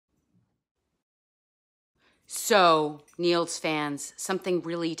So, Niels fans, something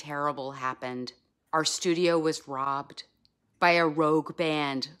really terrible happened. Our studio was robbed by a rogue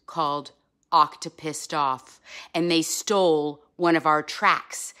band called OctoPissedOff, and they stole one of our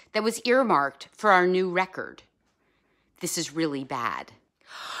tracks that was earmarked for our new record. This is really bad.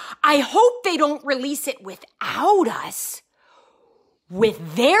 I hope they don't release it without us.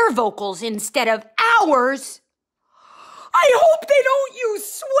 With their vocals instead of ours. I hope they don't use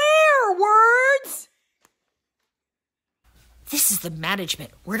swear words. This is the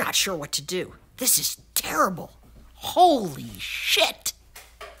management. We're not sure what to do. This is terrible. Holy shit.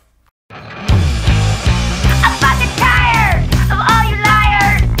 I'm fucking tired of all you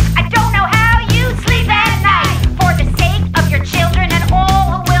liars. I don't know how you sleep at night. For the sake of your children and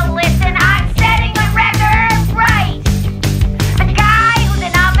all who will listen, I'm setting the record right. The guy who's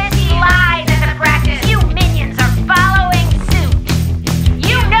in office lies as a practice. You minions are following suit.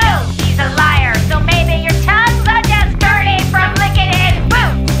 You know he's a liar, so maybe your tongues are just dirty from licking his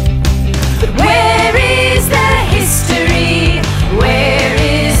boots. Where is the history? Where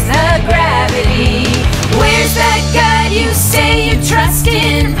is the gravity? Where's that God you say you trust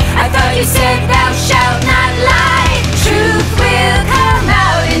in? I thought you said thou shalt not lie. Truth will come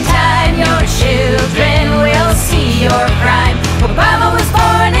out in time. Your children will see your crime. Obama was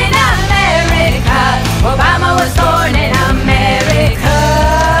born in America. Obama was born in America.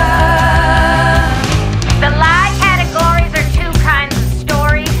 The lie categories are two kinds of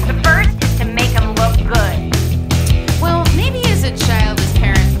stories. The first is to make them look good. Well, maybe as a child, his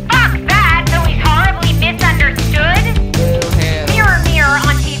parents... Fuck that, so he's horribly misunderstood? Mirror, mirror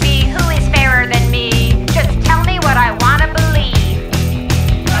on TV, who is fairer than me? Just tell me what I want to believe.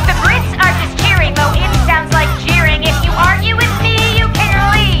 The Brits are just cheering, though it sounds like jeering. If you argue with me, you can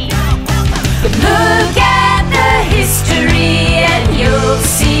leave. Look at the history and you'll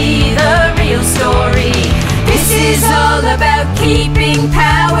see the real story. This is all about keeping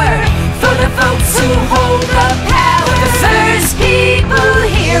power for the folks who hold the power. The first people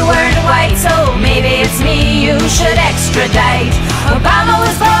here weren't white, so maybe it's me you should extradite. Obama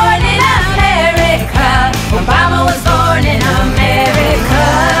was born in America. Obama was born in America.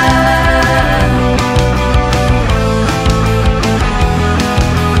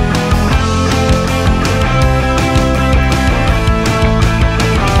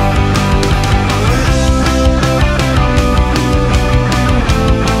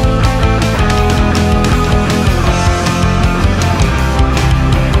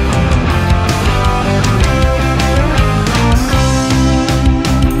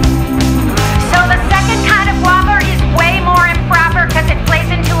 So the second kind of whopper is way more improper because it plays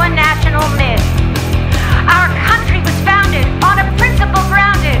into a national myth. Our country was founded on a principle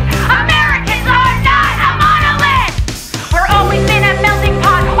grounded. Americans are not a monolith. We're always in a melting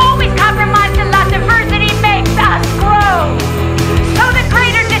pot, always compromised a lot. Diversity makes us grow. So the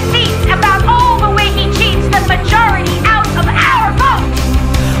greater deceits about all the way he cheats the majority out of our vote.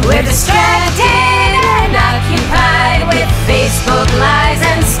 We're distracted and occupied with Facebook lies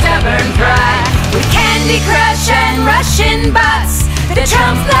and stubborn pride. With Candy Crush and Russian bots, the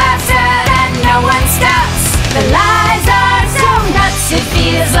Trump laughs at and no one stops. The lies are so nuts it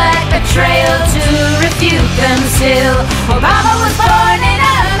feels like betrayal to refute them still. Obama was born